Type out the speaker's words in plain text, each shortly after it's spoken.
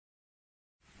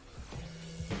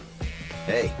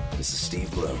Hey, this is Steve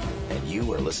Bloom, and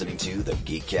you are listening to the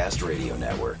Geekcast Radio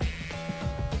Network.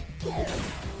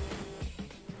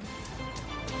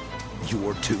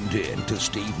 You're tuned in to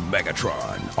Steve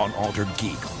Megatron on Altered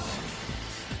Geek.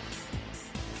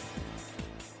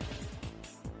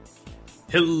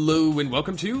 Hello and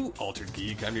welcome to Altered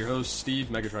Geek. I'm your host, Steve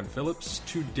Megatron Phillips.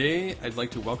 Today, I'd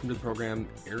like to welcome to the program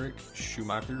Eric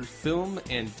Schumacher, film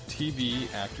and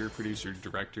TV actor, producer,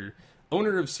 director,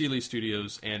 owner of Seelie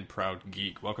Studios, and proud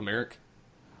geek. Welcome, Eric.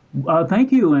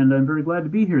 Thank you, and I'm very glad to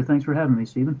be here. Thanks for having me,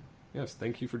 Stephen. Yes,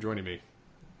 thank you for joining me.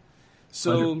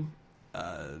 So,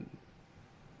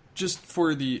 just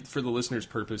for the listeners'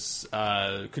 purpose,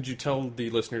 could you tell the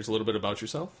listeners a little bit about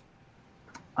yourself?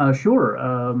 Sure.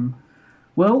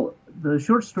 Well, the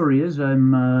short story is I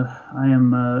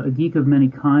am a geek of many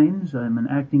kinds. I'm an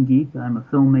acting geek. I'm a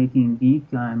filmmaking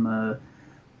geek. I'm a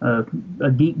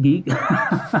geek.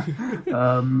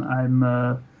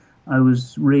 I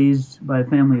was raised by a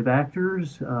family of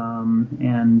actors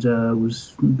and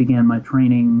began my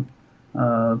training.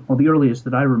 The earliest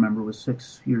that I remember was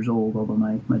 6 years old, although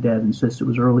my dad insists it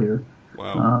was earlier.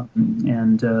 Wow.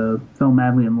 And fell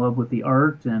madly in love with the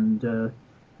art, and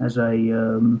as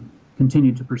I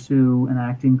continued to pursue an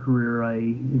acting career, I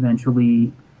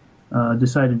eventually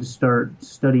decided to start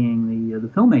studying the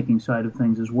filmmaking side of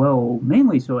things as well,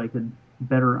 mainly so I could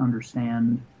better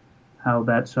understand how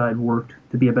that side worked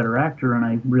to be a better actor, and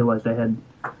I realized I had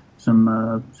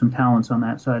some talents on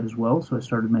that side as well, so I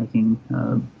started making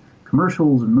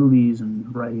commercials and movies and a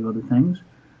variety of other things.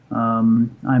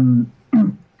 I'm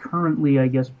currently, I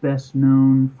guess, best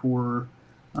known for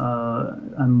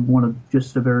I'm one of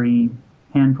just a very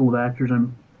handful of actors,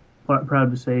 I'm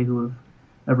proud to say, who have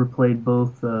ever played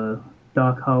both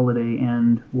Doc Holliday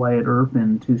and Wyatt Earp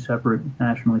in two separate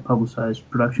nationally publicized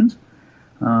productions.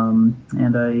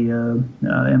 And I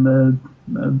am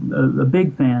a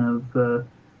big fan of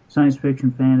science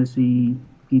fiction, fantasy,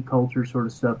 geek culture sort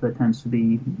of stuff. That tends to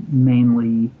be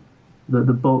mainly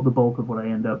the bulk of what I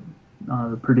end up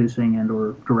producing and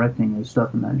or directing is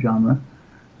stuff in that genre.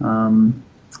 And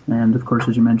of course,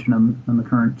 as you mentioned, I'm the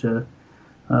current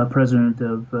president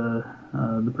of the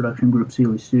production group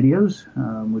Seelie Studios,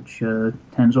 which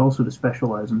tends also to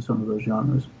specialize in some of those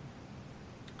genres.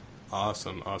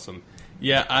 Awesome.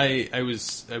 Yeah, I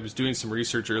was doing some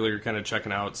research earlier, kind of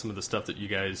checking out some of the stuff that you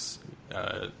guys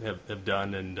have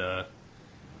done, and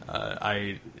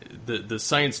the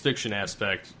science fiction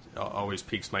aspect always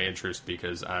piques my interest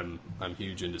because I'm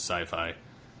huge into sci-fi.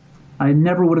 I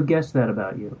never would have guessed that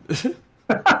about you.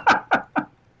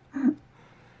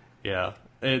 Yeah,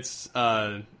 it's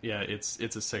a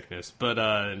sickness, but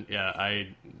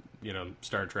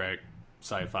Star Trek,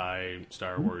 sci-fi,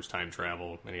 Star Wars, time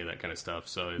travel, any of that kind of stuff.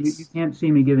 So you can't see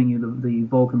me giving you the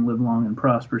Vulcan live long and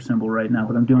prosper symbol right now,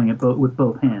 but I'm doing it with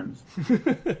both hands.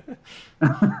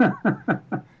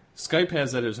 Skype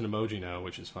has that as an emoji now,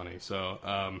 which is funny. So,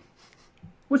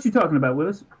 what's you talking about,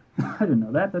 Willis? I didn't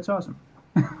know that. That's awesome.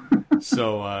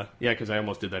 So, because I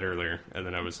almost did that earlier, and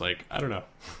then I was like, I don't know,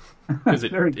 because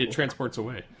it transports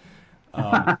away.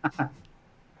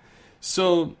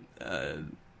 So,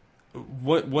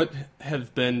 what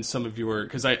have been some of your?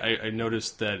 Because I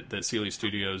noticed that Seelie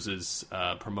Studios is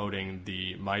promoting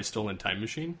the My Stolen Time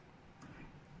Machine.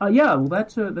 Well,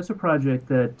 that's a project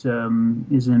that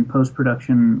is in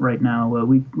post-production right now.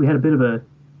 We had a bit of a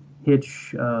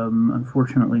hitch.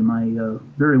 Unfortunately, my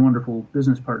very wonderful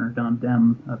business partner, Don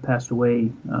Dem, passed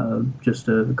away just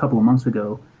a couple of months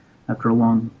ago after a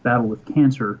long battle with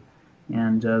cancer.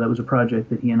 And that was a project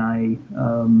that he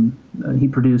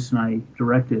produced and I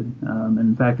directed. And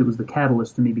in fact, it was the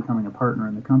catalyst to me becoming a partner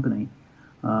in the company.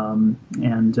 But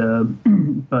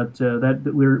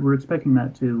we're expecting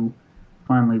that to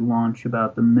finally launch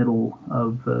about the middle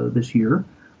of this year.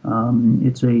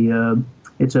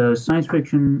 It's a science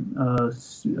fiction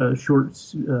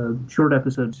short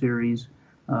episode series,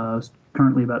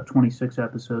 currently about 26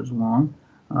 episodes long.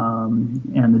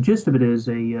 And the gist of it is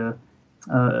a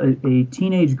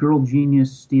teenage girl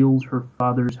genius steals her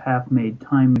father's half-made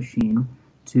time machine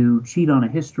to cheat on a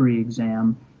history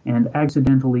exam and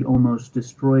accidentally almost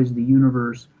destroys the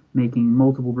universe, making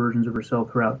multiple versions of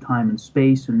herself throughout time and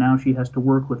space, and now she has to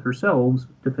work with herself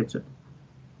to fix it.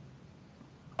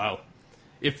 Wow.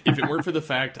 If it weren't for the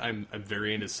fact I'm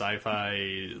very into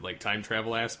sci-fi, like time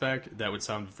travel aspect, that would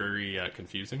sound very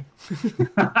confusing.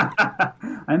 I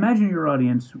imagine your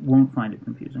audience won't find it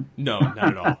confusing. No, not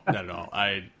at all. Not at all.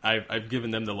 I've given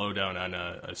them the lowdown on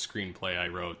a screenplay I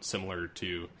wrote similar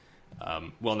to,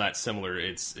 not similar.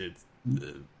 It's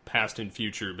past and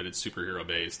future, but it's superhero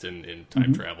based in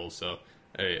time travel. So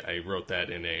I wrote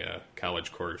that in a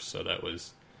college course. So that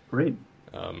was great.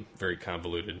 very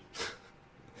convoluted.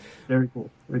 Very cool.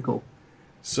 Very cool.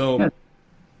 So,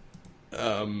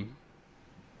 Yeah.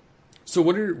 So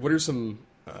what are some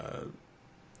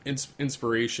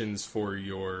inspirations for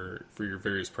your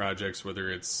various projects, whether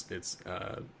it's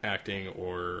acting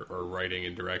or writing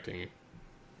and directing?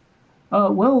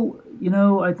 Well,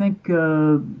 I think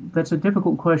that's a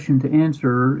difficult question to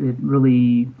answer. It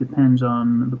really depends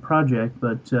on the project,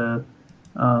 but there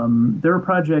are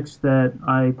projects that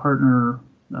I partner,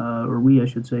 or we, I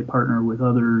should say, partner with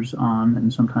others on,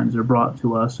 and sometimes they're brought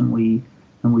to us, and we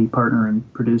partner in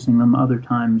producing them. Other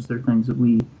times they're things that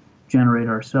we generate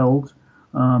ourselves.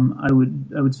 I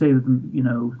would say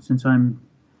that since I'm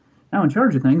now in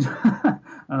charge of things,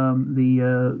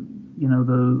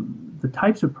 the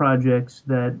types of projects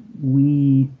that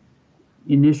we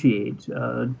initiate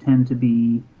tend to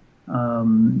be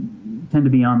on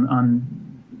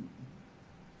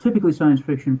typically science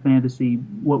fiction, fantasy.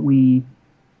 What we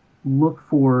look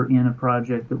for in a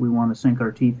project that we want to sink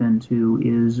our teeth into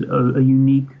is a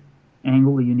unique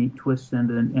angle, a unique twist,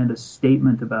 and a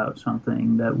statement about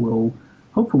something that will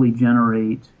hopefully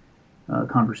generate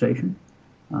conversation.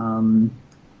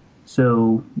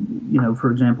 So,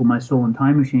 for example, My Soul and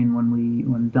Time Machine,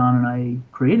 when Don and I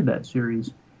created that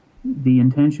series, the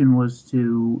intention was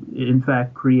to, in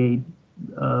fact, create,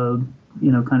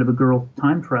 kind of a girl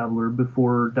time traveler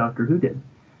before Doctor Who did,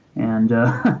 and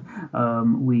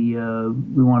we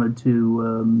wanted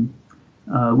to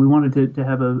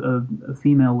have a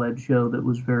female-led show that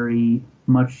was very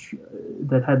much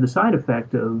that had the side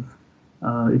effect of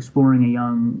exploring a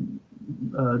young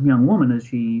woman as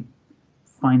she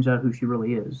finds out who she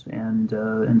really is, and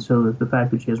so the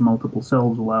fact that she has multiple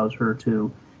selves allows her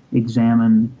to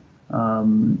examine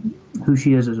who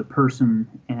she is as a person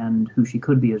and who she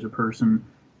could be as a person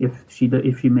if she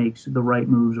makes the right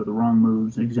moves or the wrong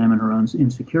moves, examine her own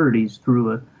insecurities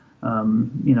through a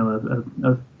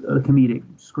comedic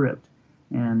script.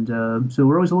 And so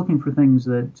we're always looking for things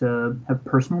that have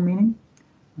personal meaning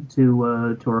to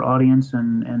our audience,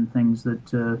 and things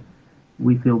that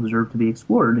we feel deserve to be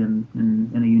explored in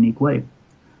a unique way.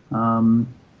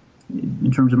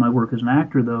 In terms of my work as an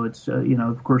actor, though, it's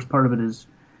of course, part of it is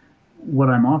what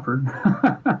I'm offered.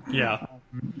 Yeah.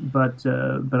 But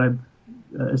I've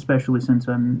especially since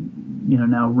I'm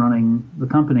now running the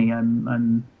company,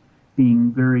 I'm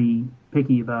being very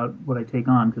picky about what I take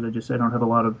on, because I don't have a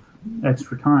lot of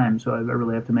extra time, so I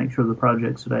really have to make sure the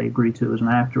projects that I agree to as an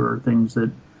actor are things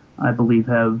that I believe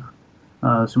have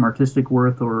some artistic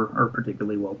worth, or are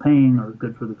particularly well paying, or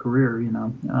good for the career,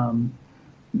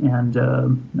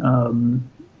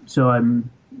 so I'm,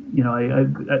 I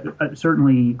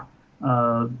certainly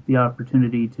the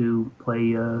opportunity to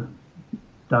play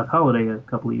Doc Holliday a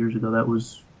couple of years ago, that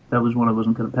was one I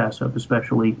wasn't going to pass up,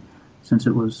 especially since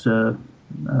it was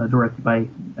directed by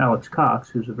Alex Cox,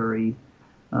 who's a brilliant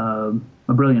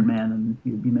man, and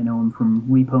you may know him from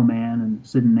Repo Man and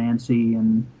Sid and Nancy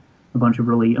and a bunch of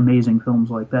really amazing films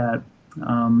like that.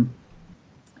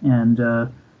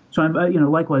 So I'm,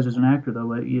 likewise as an actor,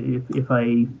 though, if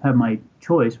I have my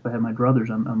choice, if I have my druthers,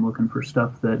 I'm looking for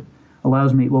stuff that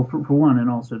allows me, well, for one, and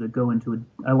also to go into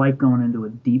I like going into a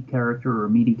deep character or a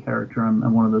meaty character.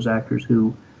 I'm one of those actors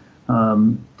who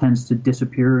tends to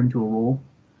disappear into a role.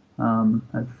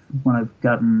 I've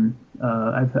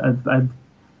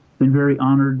been very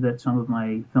honored that some of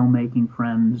my filmmaking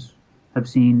friends have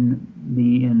seen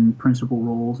me in principal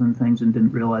roles and things and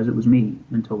didn't realize it was me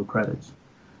until the credits.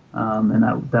 And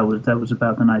that was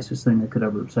about the nicest thing they could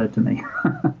ever have said to me.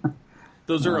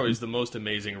 Those are always the most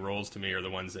amazing roles to me, are the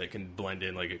ones that can blend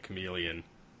in like a chameleon.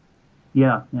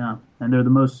 Yeah, and they're the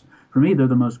most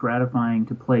gratifying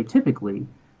to play typically,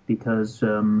 because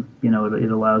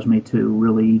it allows me to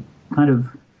really kind of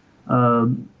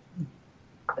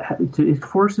it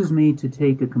forces me to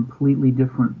take a completely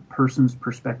different person's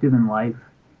perspective in life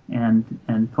and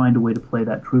find a way to play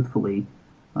that truthfully,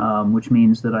 which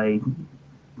means that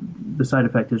the side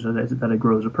effect is that I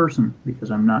grow as a person,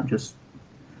 because I'm not just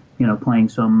playing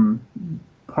something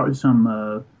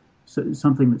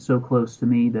that's so close to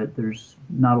me that there's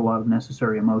not a lot of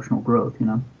necessary emotional growth.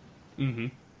 Mm-hmm.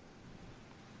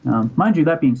 Mind you,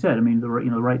 that being said, I mean the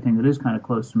right thing that is kind of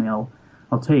close to me, I'll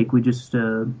take. We just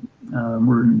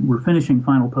we're finishing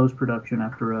final post production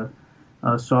after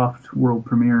a soft world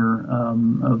premiere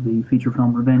of the feature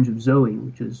film Revenge of Zoe,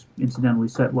 which is incidentally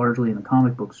set largely in a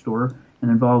comic book store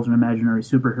and involves an imaginary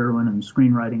superheroine and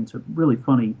screenwriting. It's a really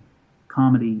funny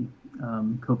comedy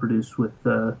co-produced with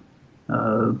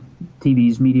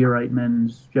TV's Meteorite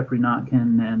Men's Jeffrey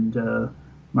Notkin and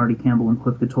Marty Campbell and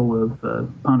Cliff Gatola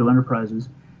of Pondo Enterprises.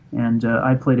 And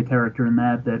I played a character in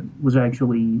that was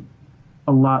actually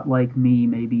a lot like me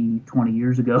maybe 20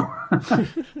 years ago.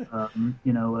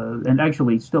 And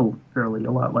actually still fairly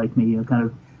a lot like me. Kind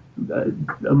of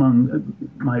among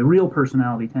my real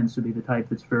personality tends to be the type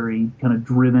that's very kind of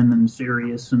driven and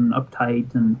serious and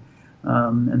uptight, and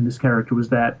this character was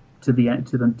that to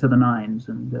the nines,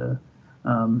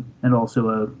 and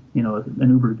also an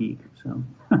uber geek. So.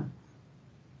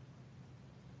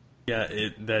 Yeah,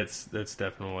 that's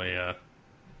definitely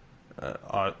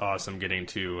awesome getting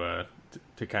to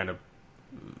kind of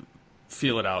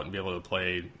feel it out and be able to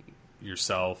play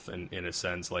yourself in a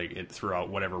sense, like throughout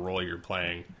whatever role you're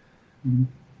playing. Mm-hmm.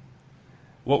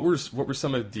 What were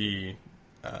some of the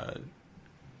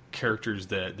characters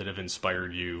that have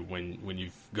inspired you when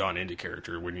you've gone into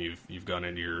character, when you've gone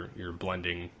into your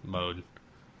blending mode?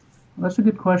 Well, that's a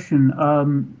good question.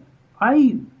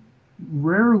 I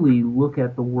rarely look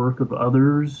at the work of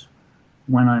others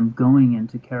when I'm going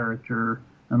into character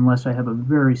unless I have a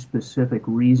very specific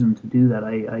reason to do that.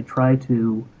 I try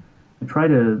to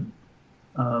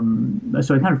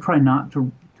so I kind of try not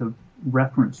to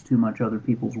reference too much other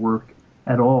people's work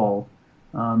at all,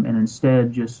 and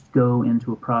instead just go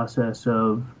into a process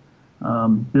of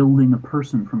building a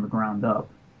person from the ground up.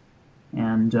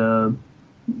 And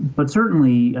but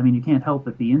certainly, I mean, you can't help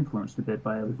but be influenced a bit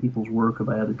by other people's work or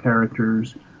by other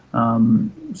characters. So, I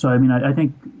mean, I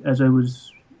think as I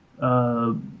was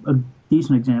a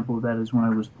decent example of that is when I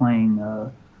was playing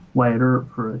Wyatt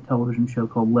Earp for a television show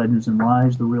called Legends and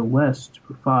Lies: The Real West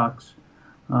for Fox.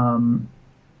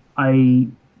 I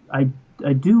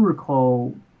do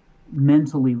recall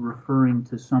mentally referring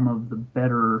to some of the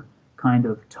better kind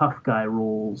of tough guy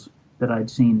roles that I'd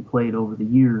seen played over the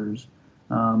years.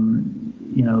 A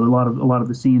lot of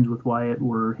the scenes with Wyatt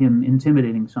were him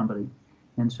intimidating somebody,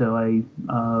 and so I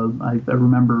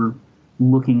remember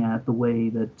looking at the way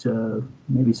that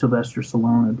maybe Sylvester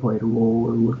Stallone had played a role,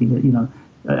 or looking at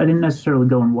I didn't necessarily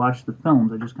go and watch the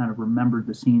films. I just kind of remembered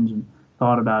the scenes and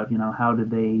thought about how did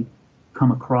they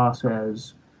come across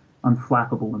as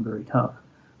unflappable and very tough.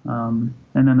 And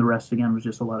then the rest again was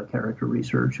just a lot of character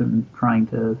research and trying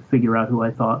to figure out who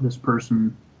I thought this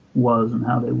person was and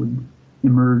how they would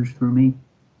emerge through me.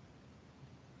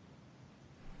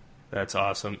 That's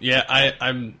awesome. Yeah,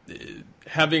 I'm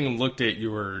having looked at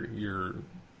your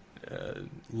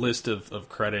list of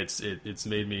credits. It's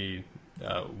made me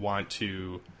want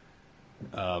to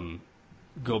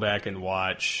go back and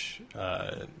watch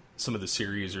some of the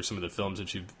series or some of the films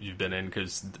that you've been in,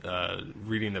 because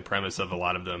reading the premise of a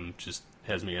lot of them just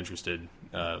has me interested.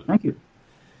 Thank you.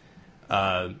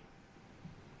 And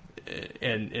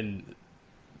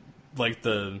like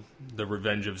the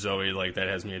Revenge of Zoe, like that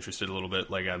has me interested a little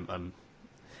bit. Like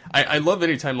I love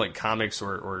anytime like comics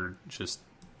or just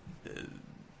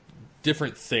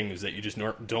different things that you just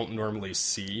don't normally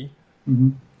see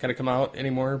kind of come out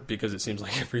anymore, because it seems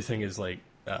like everything is like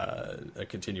a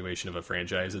continuation of a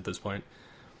franchise at this point.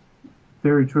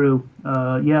 Very true.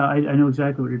 Yeah, I know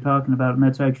exactly what you're talking about, and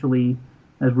that's actually,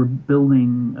 as we're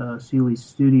building Seelie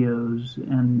Studios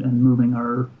and moving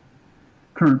our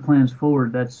current plans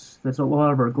forward, that's a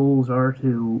lot of our goals are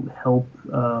to help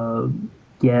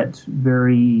get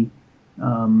very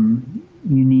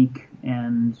unique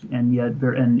and yet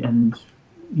and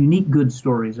unique good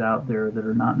stories out there that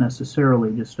are not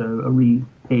necessarily just a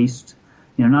repaste,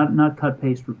 not cut,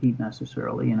 paste, repeat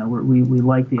necessarily. We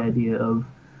like the idea of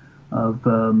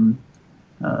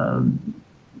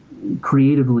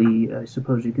creatively, I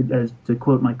suppose you could, as to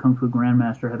quote my kung fu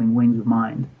grandmaster, having wings of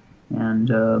mind, and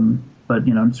but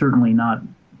certainly not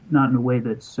in a way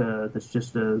that's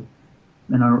just a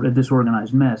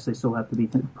disorganized mess. They still have to be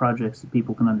projects that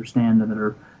people can understand and that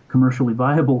are commercially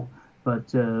viable.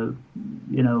 But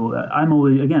I'm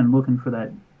always again looking for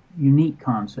that unique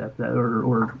concept,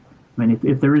 or I mean,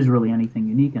 if there is really anything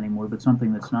unique anymore, but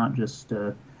something that's not just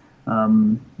the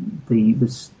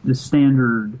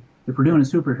standard. If we're doing a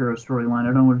superhero storyline,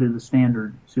 I don't want to do the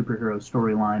standard superhero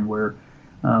storyline where,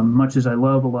 much as I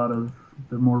love a lot of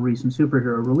the more recent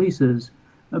superhero releases,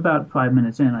 about 5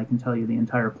 minutes in, I can tell you the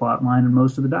entire plot line and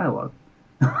most of the dialogue.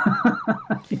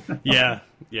 Yeah,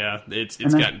 it's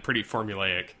gotten pretty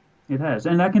formulaic. It has,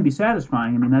 and that can be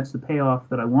satisfying. I mean, that's the payoff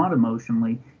that I want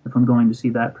emotionally if I'm going to see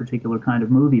that particular kind of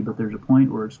movie. But there's a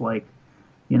point where it's like,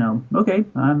 okay,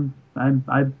 I'm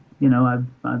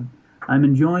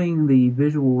enjoying the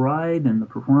visual ride and the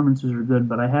performances are good,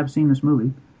 but I have seen this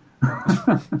movie.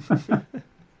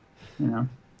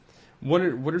 What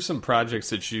are some projects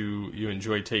that you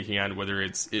enjoy taking on? Whether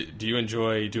do you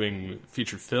enjoy doing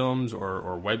feature films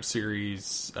or web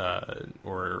series,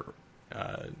 or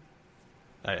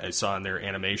I saw in there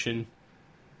animation?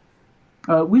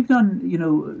 We've done,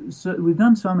 we've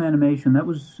done some animation. That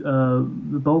was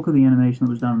the bulk of the animation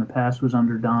that was done in the past was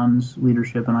under Don's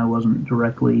leadership, and I wasn't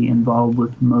directly involved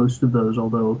with most of those,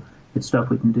 although it's stuff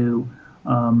we can do.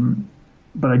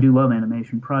 But I do love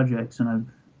animation projects, and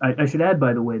I should add,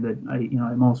 by the way, that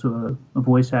I'm also a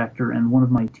voice actor, and one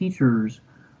of my teachers,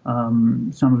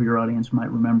 some of your audience might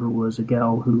remember, was a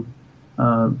gal who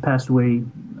passed away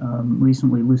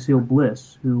recently, Lucille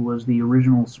Bliss, who was the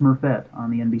original Smurfette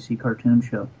on the NBC cartoon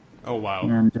show. Oh, wow.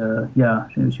 And yeah,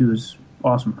 she was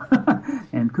awesome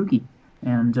and kooky.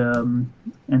 And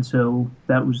so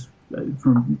that was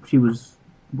she was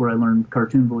where I learned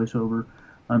cartoon voiceover.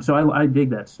 So I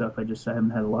dig that stuff. I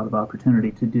haven't had a lot of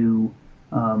opportunity to do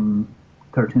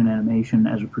cartoon animation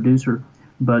as a producer.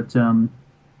 But so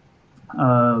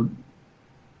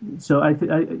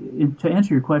to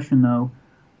answer your question, though,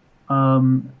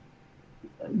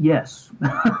 yes,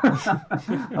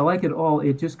 I like it all.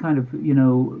 It just kind of,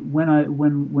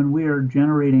 when we are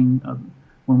generating,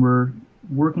 when we're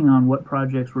working on what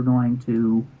projects we're going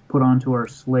to put onto our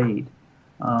slate,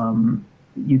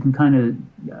 you can kind of,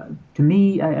 to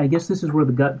me, I guess this is where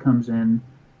the gut comes in.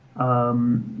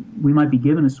 We might be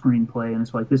given a screenplay, and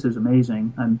it's like, this is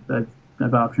amazing.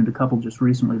 I've optioned a couple just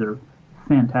recently that are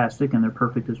fantastic, and they're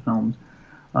perfect as films.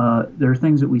 There are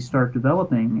things that we start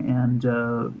developing, and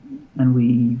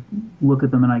we look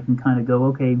at them, and I can kind of go,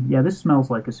 okay, yeah, this smells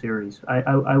like a series.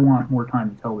 I want more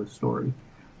time to tell this story,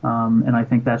 and I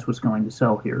think that's what's going to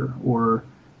sell here, or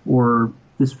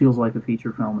this feels like a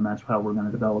feature film, and that's how we're going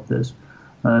to develop this.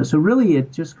 So really,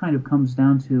 it just kind of comes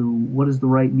down to what is the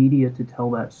right media to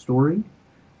tell that story,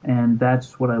 and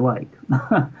that's what I like.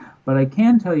 But I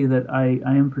can tell you that I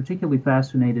am particularly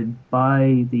fascinated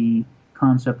by the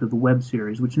concept of the web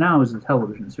series, which now is a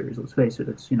television series. Let's face it;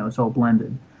 it's all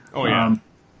blended. Oh yeah.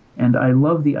 And I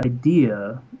love the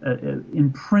idea,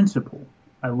 in principle.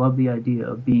 I love the idea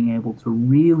of being able to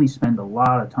really spend a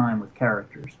lot of time with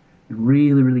characters and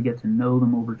really, really get to know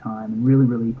them over time, and really,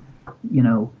 really,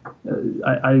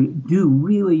 I do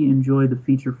really enjoy the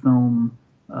feature film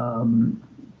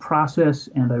process,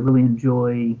 and I really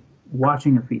enjoy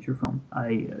watching a feature film.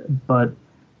 But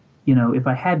if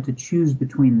I had to choose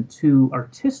between the two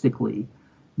artistically,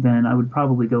 then I would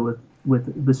probably go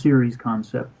with the series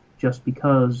concept, just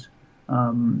because I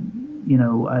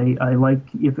like,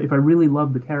 if I really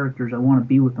love the characters, I want to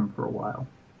be with them for a while.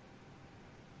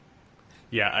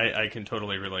 Yeah, I can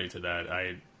totally relate to that.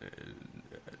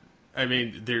 I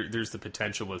mean, there's the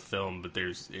potential with film, but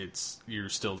you're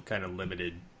still kind of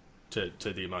limited to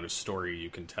the amount of story you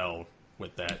can tell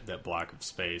with that block of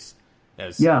space,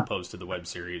 as opposed to the web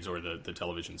series or the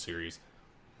television series.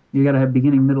 You got to have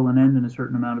beginning, middle, and end in a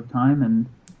certain amount of time, and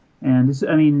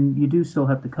you do still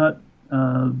have to cut.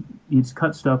 It's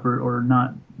cut stuff or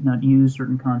not use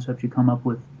certain concepts you come up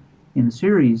with in the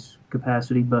series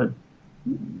capacity, but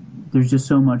there's just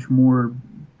so much more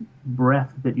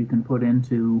breadth that you can put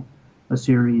into a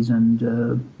series, and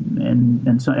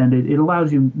it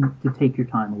allows you to take your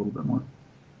time a little bit more.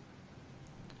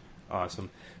 Awesome.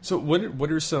 So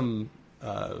what are some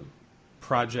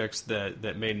projects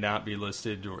that may not be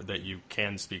listed or that you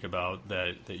can speak about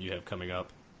that you have coming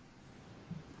up?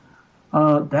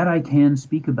 That I can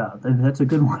speak about. That's a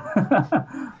good one.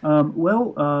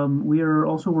 We are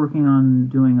also working on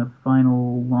doing a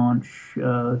final launch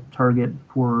target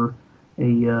for a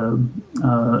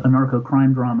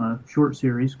narco-crime drama short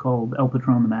series called El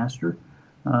Patron the Master,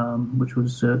 which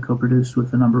was co-produced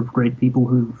with a number of great people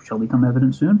who shall become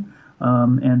evident soon.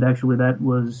 And actually, that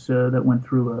went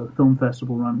through a film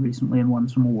festival run recently and won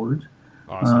some awards.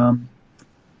 Awesome.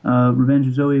 Revenge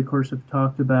of Zoe, of course, I've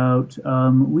talked about.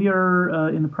 We are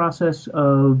in the process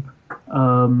of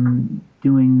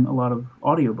doing a lot of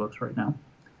audiobooks right now.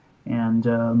 And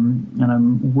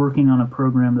I'm working on a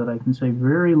program that I can say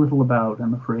very little about,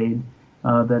 I'm afraid,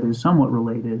 that is somewhat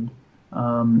related,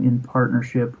 in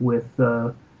partnership with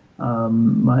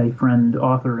my friend,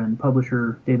 author, and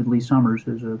publisher, David Lee Summers,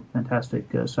 who's a fantastic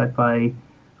sci-fi,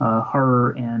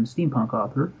 horror, and steampunk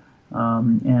author.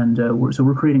 So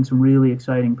we're creating some really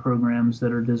exciting programs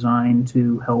that are designed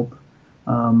to help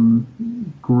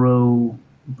grow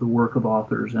the work of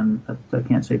authors, and I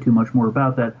can't say too much more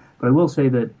about that, but I will say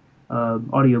that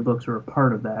audiobooks are a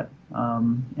part of that,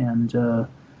 and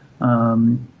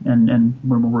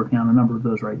we're working on a number of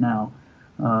those right now.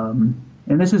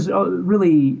 And this is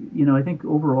really, I think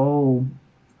overall,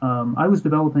 I was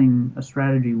developing a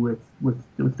strategy with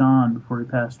Don before he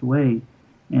passed away,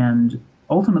 and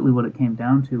ultimately what it came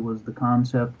down to was the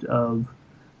concept of,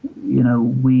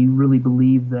 we really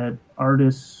believe that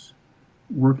artists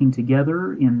working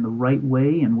together in the right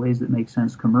way, in ways that make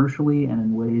sense commercially, and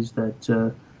in ways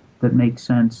that make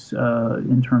sense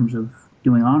in terms of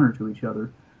doing honor to each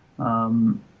other,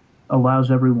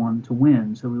 allows everyone to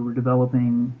win. So we were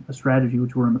developing a strategy,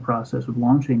 which we're in the process of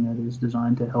launching, that is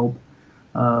designed to help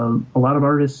a lot of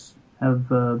artists have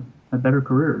better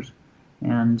careers,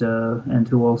 and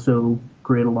to also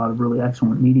create a lot of really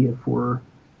excellent media for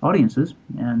audiences,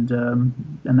 and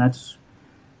that's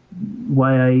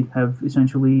why I have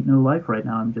essentially no life right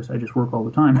now. I just work all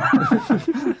the time because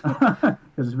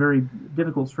it's a very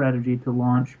difficult strategy to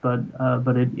launch, but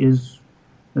it is.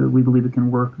 We believe it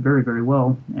can work very, very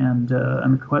well, and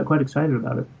I'm quite excited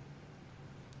about it.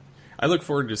 I look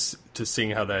forward to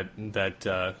seeing how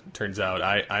that turns out.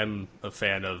 I'm a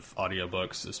fan of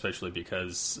audiobooks, especially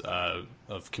because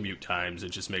of commute times.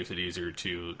 It just makes it easier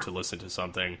to listen to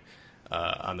something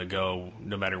on the go,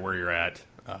 no matter where you're at.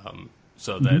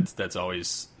 So that's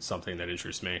always something that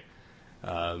interests me.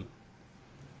 And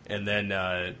then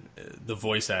the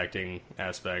voice acting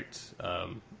aspect,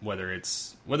 whether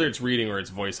it's reading or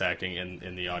it's voice acting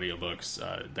in the audiobooks,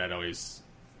 that always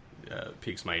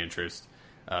piques my interest.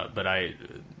 But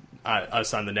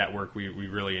us on the network, we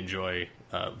really enjoy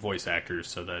voice actors,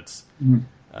 so that's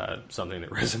something that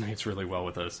resonates really well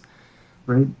with us.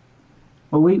 Right.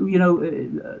 Well,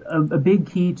 a big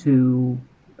key to,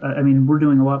 we're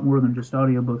doing a lot more than just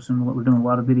audiobooks, and we're doing a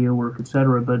lot of video work,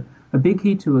 etc. But a big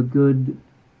key to a good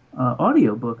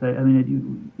audiobook,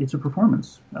 it's a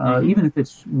performance. Even if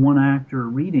it's one actor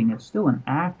reading, it's still an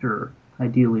actor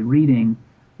ideally reading.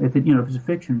 If it's a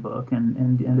fiction book,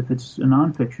 and if it's a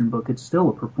nonfiction book, it's still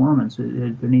a performance.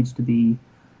 There needs to be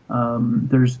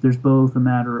there's both a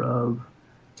matter of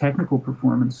technical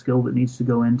performance skill that needs to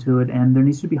go into it, and there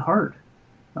needs to be heart.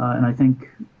 And I think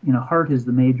heart is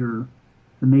the major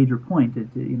point.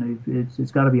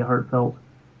 It's got to be a heartfelt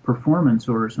performance,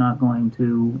 or it's not going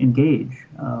to engage.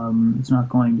 It's not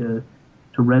going to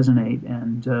resonate,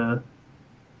 and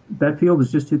that field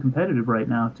is just too competitive right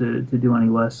now to do any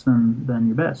less than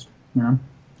your best.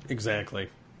 Exactly.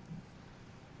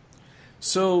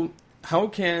 So, how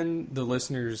can the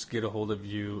listeners get a hold of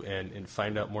you and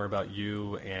find out more about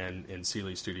you and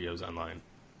Seelie Studios online?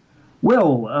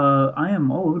 Well, I am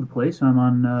all over the place. I'm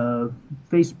on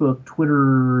Facebook,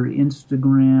 Twitter,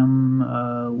 Instagram,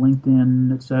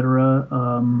 LinkedIn, etc.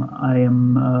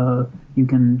 You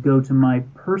can go to my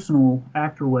personal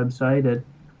actor website at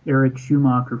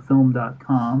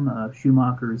ericschumacherfilm.com.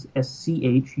 Schumacher is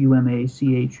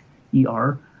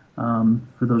SCHUMACHER.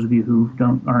 For those of you who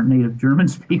aren't native German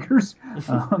speakers,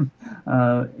 of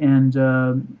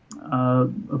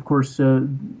course,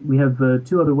 we have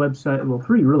two other websites, well,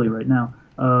 three really right now.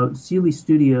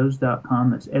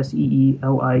 SeelieStudios.com, that's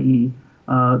SEELIE.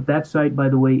 That site, by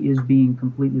the way, is being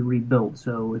completely rebuilt,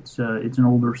 so it's an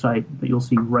older site that you'll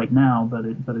see right now, but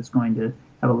it's going to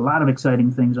have a lot of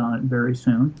exciting things on it very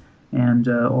soon. And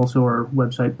also our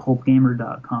website,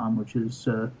 pulpgamer.com, which is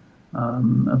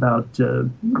about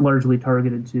largely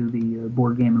targeted to the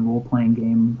board game and role-playing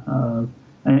game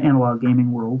analog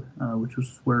gaming world, which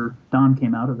was where Don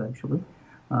came out of, actually.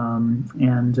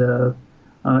 And of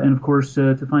course,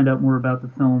 to find out more about the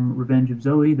film Revenge of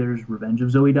Zoe, there's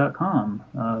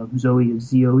revengeofzoe.com. Zoe is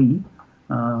Z-O-E,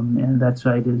 and that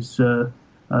site is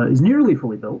nearly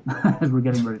fully built as we're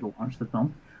getting ready to launch the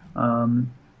film.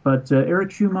 But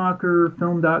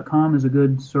ericschumacherfilm.com is a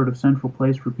good sort of central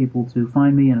place for people to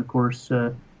find me, and of course,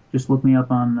 just look me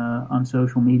up on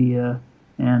social media.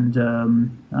 And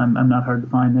I'm not hard to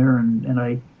find there. And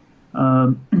I,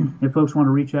 if folks want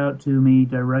to reach out to me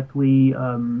directly,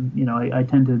 I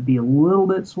tend to be a little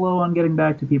bit slow on getting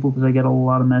back to people because I get a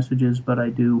lot of messages, but I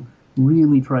do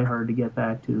really try hard to get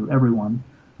back to everyone.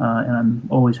 And I'm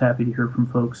always happy to hear from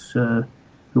folks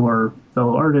who are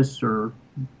fellow artists or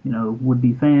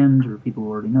would-be fans or people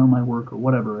who already know my work or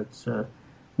whatever. It's I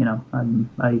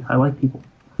like people.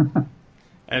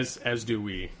 As do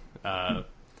we.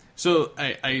 So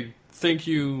I thank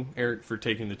you, Eric, for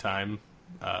taking the time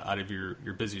out of your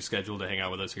busy schedule to hang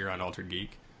out with us here on Altered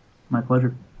Geek. My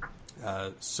pleasure.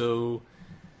 So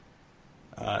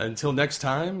until next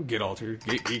time, get altered,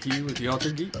 get geeky with the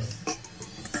Altered Geeks.